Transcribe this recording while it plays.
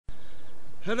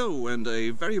Hello and a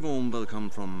very warm welcome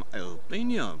from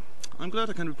Albania. I'm glad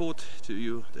I can report to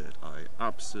you that I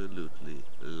absolutely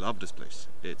love this place.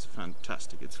 It's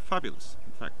fantastic, it's fabulous.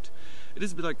 In fact, it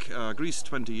is a bit like Greece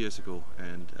 20 years ago,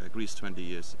 and Greece 20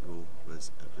 years ago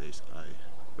was a place I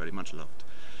very much loved.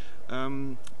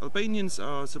 Albanians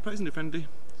are surprisingly friendly,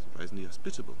 surprisingly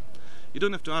hospitable. You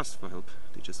don't have to ask for help,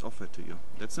 they just offer it to you.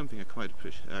 That's something I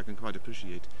can quite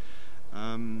appreciate.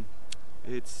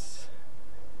 It's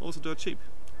also dirt cheap.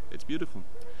 It's beautiful,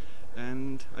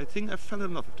 and I think I fell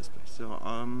in love with this place, so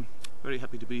I'm very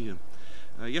happy to be here.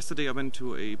 Yesterday I went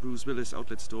to a Bruce Willis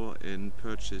outlet store and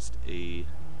purchased a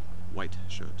white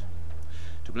shirt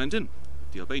to blend in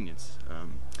with the Albanians.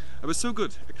 I was so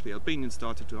good, actually. Albanians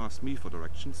started to ask me for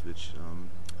directions, which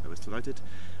I was delighted.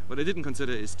 What I didn't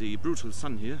consider is the brutal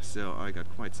sun here, so I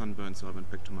got quite sunburned, so I went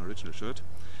back to my original shirt.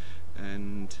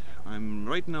 And I'm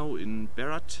right now in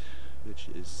Berat, which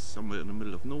is somewhere in the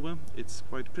middle of nowhere. It's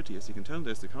quite pretty, as you can tell.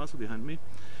 There's the castle behind me,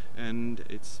 and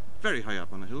it's very high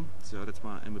up on a hill, so that's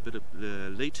why I'm a bit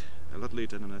late, a lot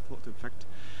later than I thought, in fact.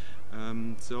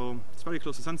 So it's very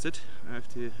close to sunset. I have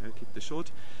to keep this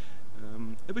short.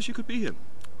 I wish you could be here,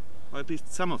 or at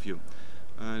least some of you.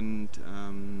 And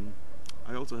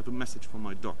I also have a message for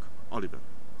my dog, Oliver.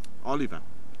 Oliver,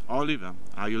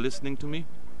 are you listening to me?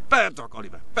 Bad dog,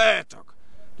 Oliver, bad dog.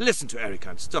 Listen to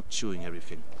Erica and stop chewing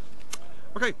everything.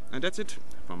 Okay, and that's it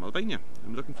from Albania.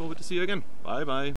 I'm looking forward to see you again. Bye bye.